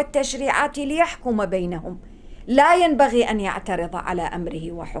والنواهي والتشريعات ليحكم بينهم، لا ينبغي أن يعترض على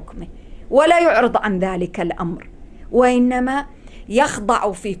أمره وحكمه ولا يعرض عن ذلك الأمر، وإنما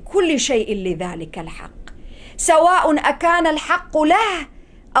يخضع في كل شيء لذلك الحق، سواء أكان الحق له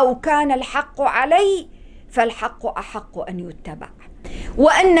أو كان الحق عليه، فالحق أحق أن يتبع.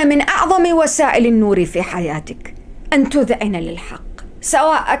 وأن من أعظم وسائل النور في حياتك أن تذعن للحق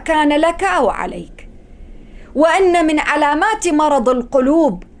سواء كان لك أو عليك. وأن من علامات مرض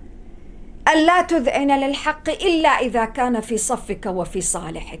القلوب أن لا تذعن للحق إلا إذا كان في صفك وفي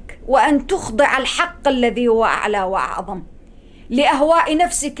صالحك، وأن تخضع الحق الذي هو أعلى وأعظم لأهواء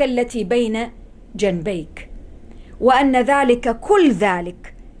نفسك التي بين جنبيك، وأن ذلك كل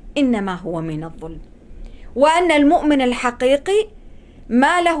ذلك إنما هو من الظلم. وأن المؤمن الحقيقي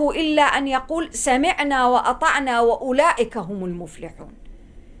ما له إلا أن يقول سمعنا وأطعنا وأولئك هم المفلحون.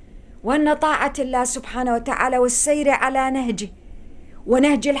 وأن طاعة الله سبحانه وتعالى والسير على نهجه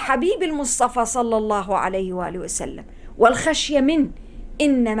ونهج الحبيب المصطفى صلى الله عليه وآله وسلم والخشية منه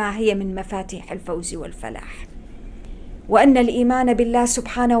إنما هي من مفاتيح الفوز والفلاح. وأن الإيمان بالله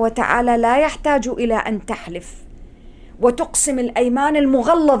سبحانه وتعالى لا يحتاج إلى أن تحلف وتقسم الأيمان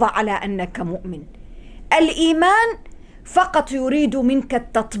المغلظة على أنك مؤمن. الإيمان فقط يريد منك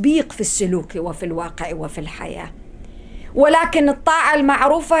التطبيق في السلوك وفي الواقع وفي الحياة، ولكن الطاعة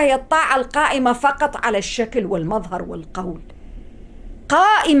المعروفة هي الطاعة القائمة فقط على الشكل والمظهر والقول،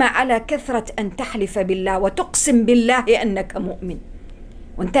 قائمة على كثرة أن تحلف بالله وتقسم بالله أنك مؤمن،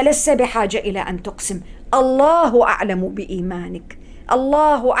 وأنت لست بحاجة إلى أن تقسم. الله أعلم بإيمانك،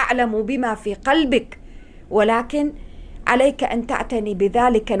 الله أعلم بما في قلبك، ولكن عليك أن تعتني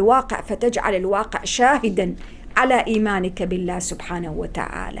بذلك الواقع فتجعل الواقع شاهدا على إيمانك بالله سبحانه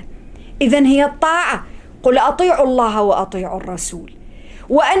وتعالى. إذن هي الطاعة، قل أطيعوا الله وأطيعوا الرسول.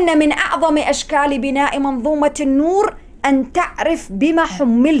 وأن من أعظم أشكال بناء منظومة النور أن تعرف بما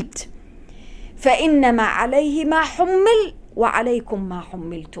حملت، فإنما عليه ما حمل وعليكم ما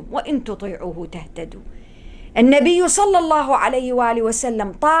حملتم وإن تطيعوه تهتدوا. النبي صلى الله عليه وآله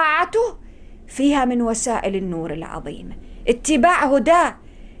وسلم طاعته فيها من وسائل النور العظيمة، اتباع هداه،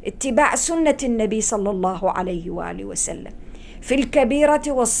 اتباع سنة النبي صلى الله عليه وآله وسلم في الكبيرة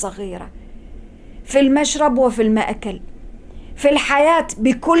والصغيرة، في المشرب وفي المأكل، في الحياة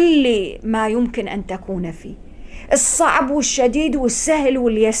بكل ما يمكن أن تكون فيه، الصعب والشديد والسهل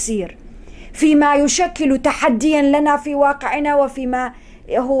واليسير، فيما يشكل تحديا لنا في واقعنا وفيما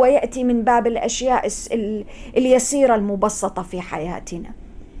هو يأتي من باب الأشياء اليسيرة المبسطة في حياتنا.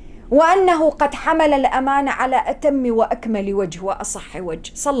 وأنه قد حمل الأمانة على أتم وأكمل وجه وأصح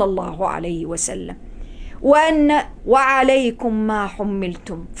وجه صلى الله عليه وسلم. وأن وعليكم ما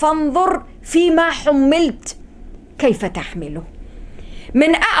حملتم، فانظر فيما حملت كيف تحمله.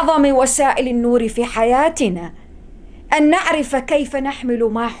 من أعظم وسائل النور في حياتنا أن نعرف كيف نحمل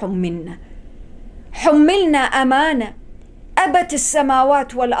ما حملنا. حملنا أمانة أبت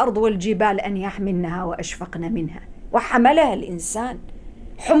السماوات والأرض والجبال أن يحملنها وأشفقن منها، وحملها الإنسان.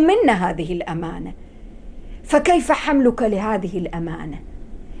 حملنا هذه الأمانة، فكيف حملك لهذه الأمانة؟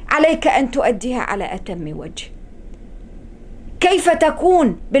 عليك أن تؤديها على أتم وجه. كيف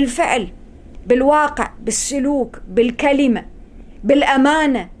تكون بالفعل، بالواقع، بالسلوك، بالكلمة،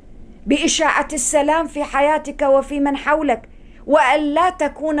 بالأمانة، بإشاعة السلام في حياتك وفي من حولك، وأن لا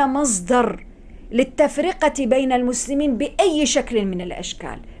تكون مصدر للتفرقة بين المسلمين بأي شكل من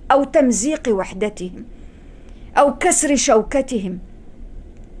الأشكال، أو تمزيق وحدتهم أو كسر شوكتهم.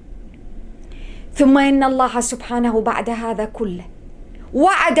 ثم إن الله سبحانه بعد هذا كله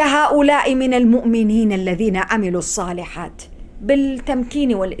وعد هؤلاء من المؤمنين الذين عملوا الصالحات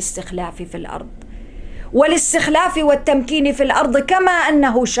بالتمكين والاستخلاف في الأرض. والاستخلاف والتمكين في الأرض كما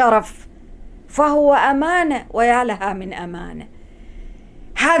أنه شرف فهو أمانة، ويا لها من أمانة.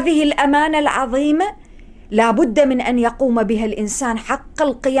 هذه الأمانة العظيمة لا بد من أن يقوم بها الإنسان حق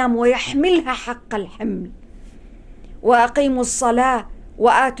القيام ويحملها حق الحمل. وأقيموا الصلاة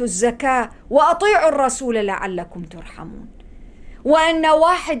وآتوا الزكاة وأطيعوا الرسول لعلكم ترحمون. وأن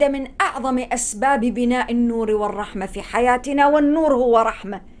واحدة من أعظم أسباب بناء النور والرحمة في حياتنا، والنور هو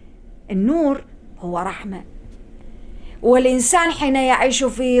رحمة، النور هو رحمة. والإنسان حين يعيش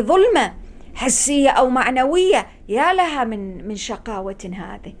في ظلمة حسية أو معنوية يا لها من شقاوة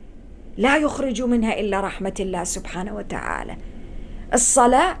هذه، لا يخرج منها إلا رحمة الله سبحانه وتعالى.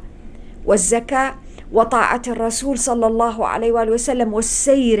 الصلاة والزكاة وطاعة الرسول صلى الله عليه وآله وسلم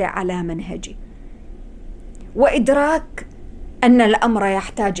والسير على منهجه، وإدراك أن الأمر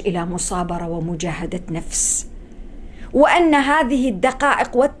يحتاج إلى مصابرة ومجاهدة نفس، وأن هذه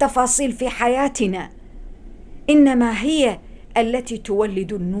الدقائق والتفاصيل في حياتنا إنما هي التي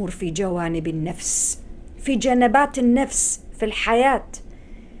تولد النور في جوانب النفس، في جنبات النفس في الحياة.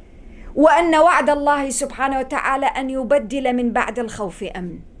 وأن وعد الله سبحانه وتعالى أن يبدل من بعد الخوف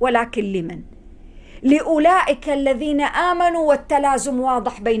أمن، ولكن لمن؟ لأولئك الذين آمنوا، والتلازم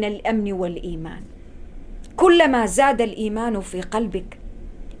واضح بين الأمن والإيمان. كلما زاد الإيمان في قلبك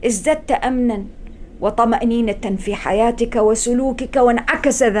ازددت أمنا وطمأنينة في حياتك وسلوكك،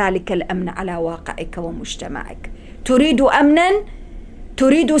 وانعكس ذلك الأمن على واقعك ومجتمعك. تريد أمنا،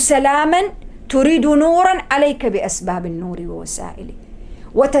 تريد سلاما، تريد نورا، عليك بأسباب النور ووسائله.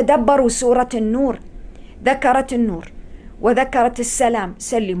 وتدبروا سورة النور، ذكرت النور وذكرت السلام،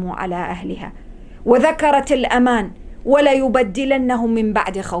 سلموا على أهلها، وذكرت الأمان، ولا يبدلنهم من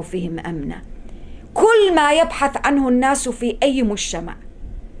بعد خوفهم أمنا. كل ما يبحث عنه الناس في أي مجتمع،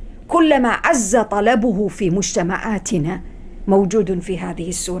 كلما عز طلبه في مجتمعاتنا، موجود في هذه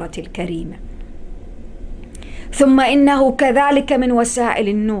السورة الكريمة. ثم إنه كذلك من وسائل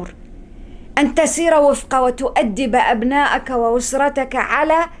النور أن تسير وفق وتؤدب أبناءك وأسرتك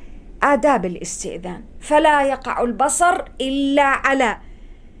على آداب الاستئذان، فلا يقع البصر إلا على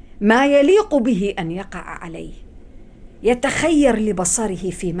ما يليق به أن يقع عليه، يتخير لبصره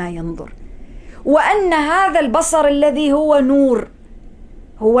فيما ينظر، وأن هذا البصر الذي هو نور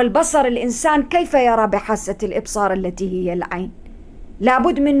هو البصر. الإنسان كيف يرى بحاسة الإبصار التي هي العين؟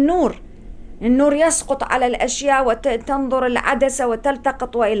 لابد من نور، النور يسقط على الأشياء وتنظر العدسة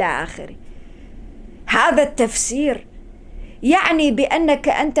وتلتقط وإلى آخره. هذا التفسير يعني بأنك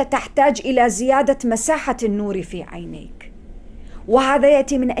أنت تحتاج إلى زيادة مساحة النور في عينيك، وهذا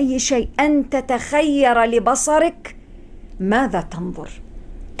يأتي من أي شيء؟ أن تتخير لبصرك ماذا تنظر،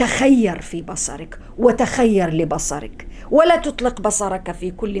 تخير في بصرك وتخير لبصرك، ولا تطلق بصرك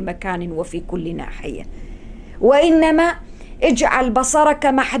في كل مكان وفي كل ناحية، وإنما اجعل بصرك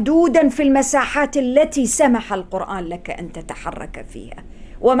محدودا في المساحات التي سمح القرآن لك أن تتحرك فيها،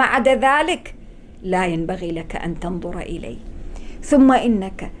 وما عدا ذلك لا ينبغي لك أن تنظر إليه. ثم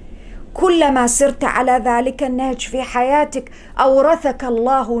إنك كلما سرت على ذلك النهج في حياتك أورثك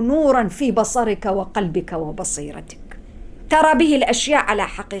الله نورا في بصرك وقلبك وبصيرتك، ترى به الأشياء على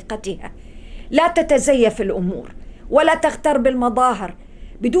حقيقتها، لا تتزيف الأمور ولا تغتر بالمظاهر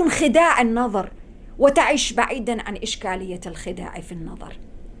بدون خداع النظر، وتعيش بعيدا عن إشكالية الخداع في النظر.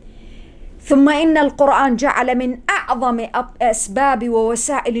 ثم إن القرآن جعل من أعظم أسباب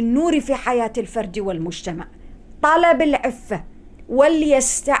ووسائل النور في حياة الفرد والمجتمع طلب العفة،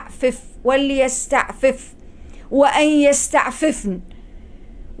 وليستعفف وأن يستعففن.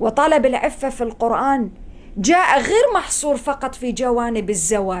 وطلب العفة في القرآن جاء غير محصور فقط في جوانب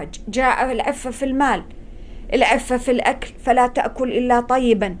الزواج، جاء العفة في المال، العفة في الأكل، فلا تأكل إلا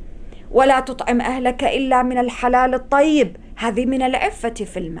طيبا، ولا تطعم أهلك إلا من الحلال الطيب، هذه من العفة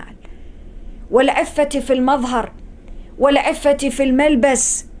في المال، والعفة في المظهر، والعفة في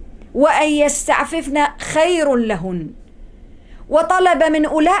الملبس، وأن يستعففن خير لهن. وطلب من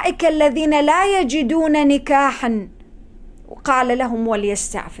أولئك الذين لا يجدون نكاحا، وقال لهم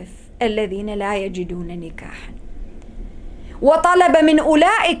وليستعفف الذين لا يجدون نكاحا. وطلب من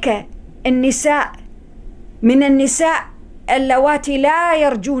أولئك النساء، من النساء اللواتي لا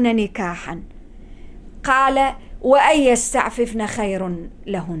يرجون نكاحا، قال وأن يستعففن خير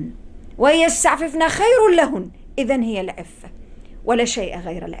لهن، وأن يستعففن خير لهن. إذن هي العفة ولا شيء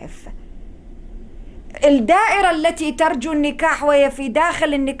غير العفة. الدائرة التي ترجو النكاح وهي في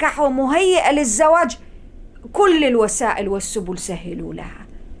داخل النكاح ومهيئة للزواج، كل الوسائل والسبل سهلوا لها.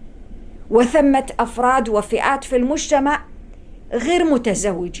 وثمة أفراد وفئات في المجتمع غير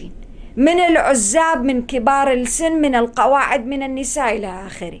متزوجين، من العزاب، من كبار السن، من القواعد، من النساء إلى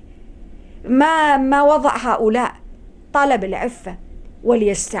آخره، ما وضع هؤلاء طلب العفة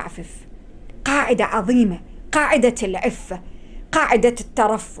وليستعفف. قاعدة عظيمة، قاعدة العفة، قاعدة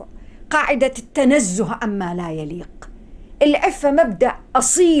الترفع، قاعدة التنزه عما لا يليق. العفة مبدأ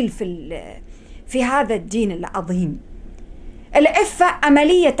أصيل في هذا الدين العظيم. العفة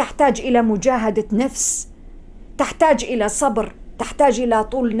عملية تحتاج إلى مجاهدة نفس، تحتاج إلى صبر، تحتاج إلى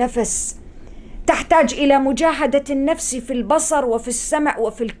طول نفس، تحتاج إلى مجاهدة النفس في البصر وفي السمع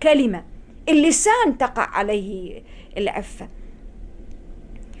وفي الكلمة. اللسان تقع عليه العفة،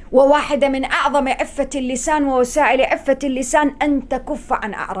 وواحدة من أعظم عفة اللسان ووسائل عفة اللسان أن تكف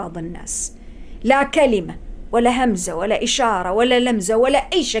عن أعراض الناس، لا كلمة ولا همزة ولا إشارة ولا لمزة ولا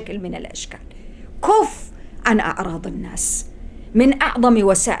أي شكل من الأشكال، كف عن أعراض الناس، من أعظم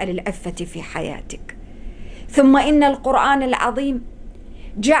وسائل العفة في حياتك. ثم إن القرآن العظيم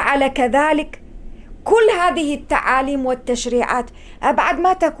جعل كذلك كل هذه التعاليم والتشريعات أبعد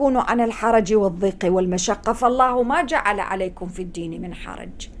ما تكون عن الحرج والضيق والمشقة، فالله ما جعل عليكم في الدين من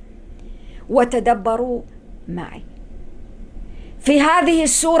حرج. وتدبروا معي في هذه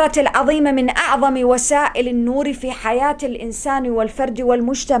السورة العظيمة من أعظم وسائل النور في حياة الإنسان والفرد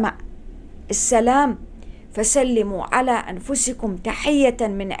والمجتمع السلام، فسلموا على أنفسكم تحية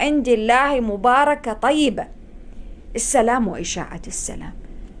من عند الله مباركة طيبة. السلام وإشاعة السلام،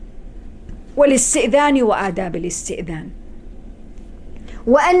 والاستئذان وآداب الاستئذان،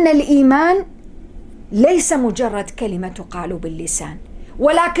 وأن الإيمان ليس مجرد كلمة تقال باللسان،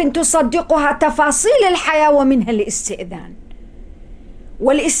 ولكن تصدقها تفاصيل الحياة، ومنها الاستئذان.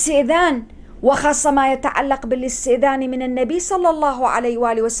 والاستئذان وخاصة ما يتعلق بالاستئذان من النبي صلى الله عليه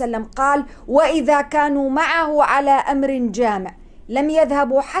وآله وسلم قال: وإذا كانوا معه على أمر جامع لم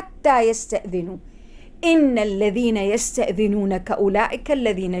يذهبوا حتى يستأذنوا، إن الذين يستأذنونك أولئك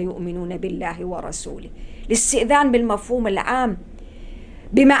الذين يؤمنون بالله ورسوله. الاستئذان بالمفهوم العام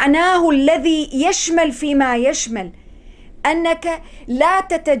بمعناه الذي يشمل فيما يشمل أنك لا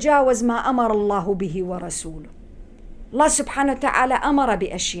تتجاوز ما أمر الله به ورسوله. الله سبحانه وتعالى أمر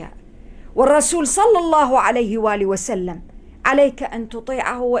بأشياء، والرسول صلى الله عليه وآله وسلم عليك أن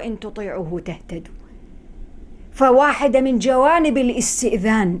تطيعه، وإن تطيعه تهتدوا. فواحدة من جوانب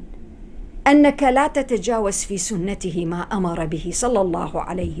الاستئذان أنك لا تتجاوز في سنته ما أمر به صلى الله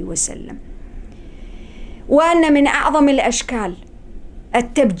عليه وسلم. وأن من أعظم الأشكال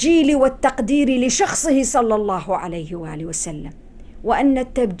التبجيل والتقدير لشخصه صلى الله عليه وآله وسلم، وأن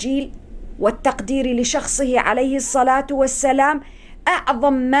التبجيل والتقدير لشخصه عليه الصلاة والسلام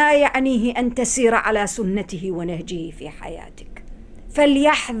أعظم ما يعنيه أن تسير على سنته ونهجه في حياتك.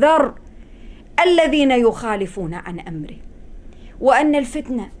 فليحذر الذين يخالفون عن أمره، وأن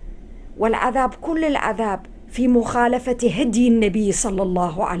الفتنة والعذاب كل العذاب في مخالفة هدي النبي صلى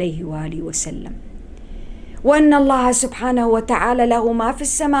الله عليه وآله وسلم، وأن الله سبحانه وتعالى له ما في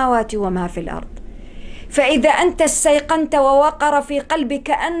السماوات وما في الأرض. فإذا أنت استيقنت ووقر في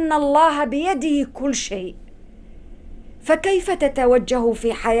قلبك أن الله بيده كل شيء، فكيف تتوجه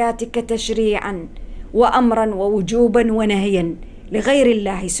في حياتك تشريعا وأمرا ووجوبا ونهيا لغير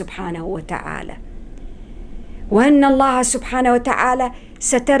الله سبحانه وتعالى؟ وأن الله سبحانه وتعالى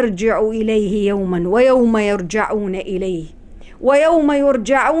سترجع إليه يوما، ويوم يرجعون إليه، ويوم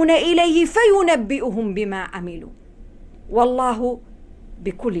يرجعون إليه فينبئهم بما عملوا، والله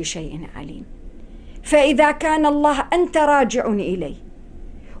بكل شيء عليم. فإذا كان الله أنت راجع إليه،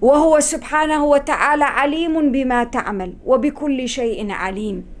 وهو سبحانه وتعالى عليم بما تعمل وبكل شيء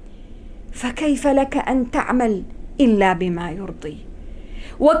عليم، فكيف لك أن تعمل إلا بما يرضيه؟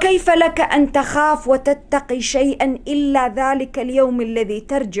 وكيف لك أن تخاف وتتقي شيئا إلا ذلك اليوم الذي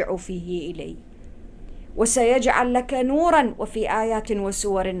ترجع فيه إليه؟ وسيجعل لك نورا. وفي آيات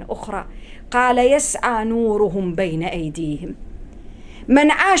وسور أخرى قال: يسعى نورهم بين أيديهم.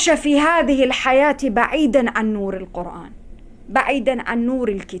 من عاش في هذه الحياة بعيدا عن نور القرآن، بعيدا عن نور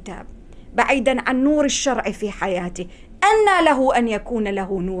الكتاب، بعيدا عن نور الشرع في حياته، أنى له أن يكون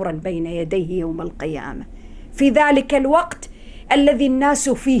له نورا بين يديه يوم القيامة، في ذلك الوقت الذي الناس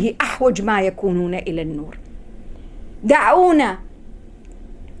فيه أحوج ما يكونون إلى النور. دعونا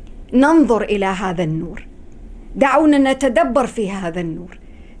ننظر إلى هذا النور، دعونا نتدبر في هذا النور،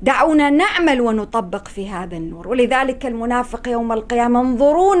 دعونا نعمل ونطبق في هذا النور. ولذلك المنافق يوم القيامة: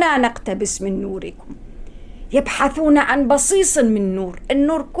 انظرونا نقتبس من نوركم. يبحثون عن بصيص من نور،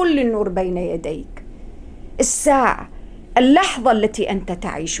 النور كل النور بين يديك. الساعة، اللحظة التي أنت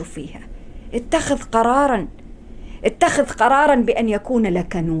تعيش فيها، اتخذ قرارا بأن يكون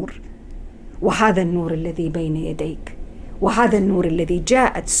لك نور، وهذا النور الذي بين يديك، وهذا النور الذي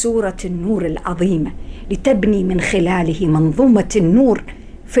جاءت سورة النور العظيمة لتبني من خلاله منظومة النور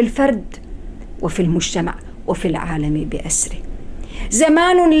في الفرد وفي المجتمع وفي العالم بأسره.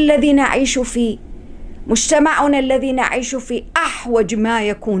 زماننا الذي نعيش فيه، مجتمعنا الذي نعيش فيه، أحوج ما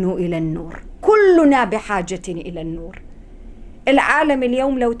يكون إلى النور. كلنا بحاجة إلى النور. العالم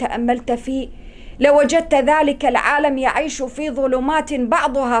اليوم لو تأملت فيه لوجدت ذلك العالم يعيش في ظلمات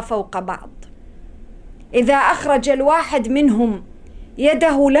بعضها فوق بعض. إذا أخرج الواحد منهم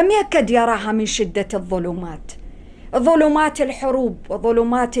يده لم يكد يراها من شدة الظلمات، ظلمات الحروب،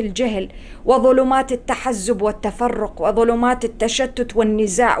 وظلمات الجهل، وظلمات التحزب والتفرق، وظلمات التشتت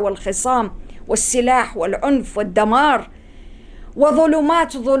والنزاع والخصام والسلاح والعنف والدمار،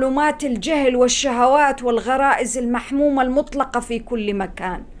 ظلمات الجهل والشهوات والغرائز المحمومة المطلقة في كل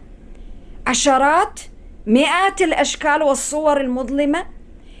مكان. عشرات مئات الأشكال والصور المظلمة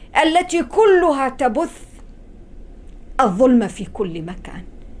التي كلها تبث الظلم في كل مكان.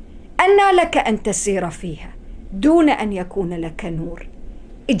 أنى لك أن تسير فيها دون أن يكون لك نور؟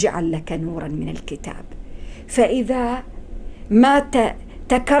 اجعل لك نورا من الكتاب، فإذا ما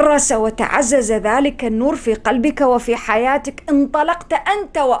تكرس وتعزز ذلك النور في قلبك وفي حياتك، انطلقت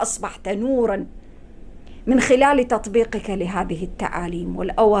أنت وأصبحت نورا من خلال تطبيقك لهذه التعاليم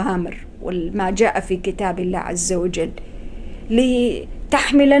والأوامر وما جاء في كتاب الله عز وجل،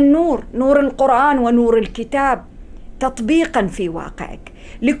 تحمل النور، نور القرآن ونور الكتاب، تطبيقا في واقعك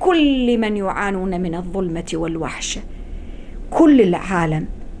لكل من يعانون من الظلمة والوحشة. كل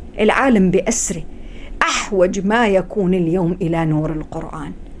العالم بأسره أحوج ما يكون اليوم إلى نور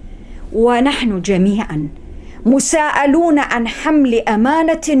القرآن، ونحن جميعا مساءلون عن حمل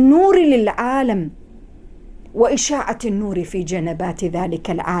أمانة النور للعالم وإشاعة النور في جنبات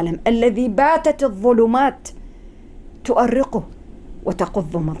ذلك العالم الذي باتت الظلمات تؤرقه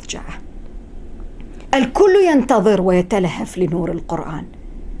وتقض مضجعه. الكل ينتظر ويتلهف لنور القرآن،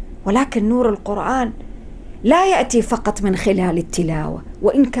 ولكن نور القرآن لا يأتي فقط من خلال التلاوة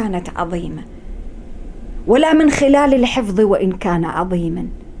وإن كانت عظيمة، ولا من خلال الحفظ وإن كان عظيما،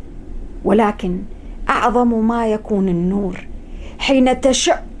 ولكن أعظم ما يكون النور حين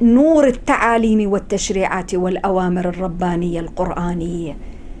تشع نور التعاليم والتشريعات والأوامر الربانية القرآنية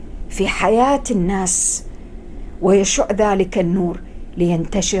في حياة الناس، ويشع ذلك النور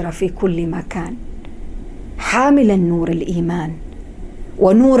لينتشر في كل مكان، حاملا نور الإيمان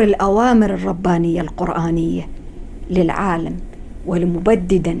ونور الأوامر الربانية القرآنية للعالم،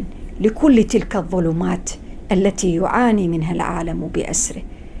 ولمبددا لكل تلك الظلمات التي يعاني منها العالم بأسره.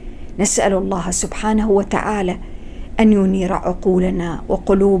 نسأل الله سبحانه وتعالى أن ينير عقولنا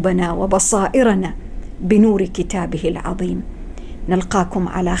وقلوبنا وبصائرنا بنور كتابه العظيم. نلقاكم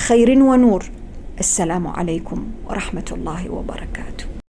على خير ونور. السلام عليكم ورحمة الله وبركاته.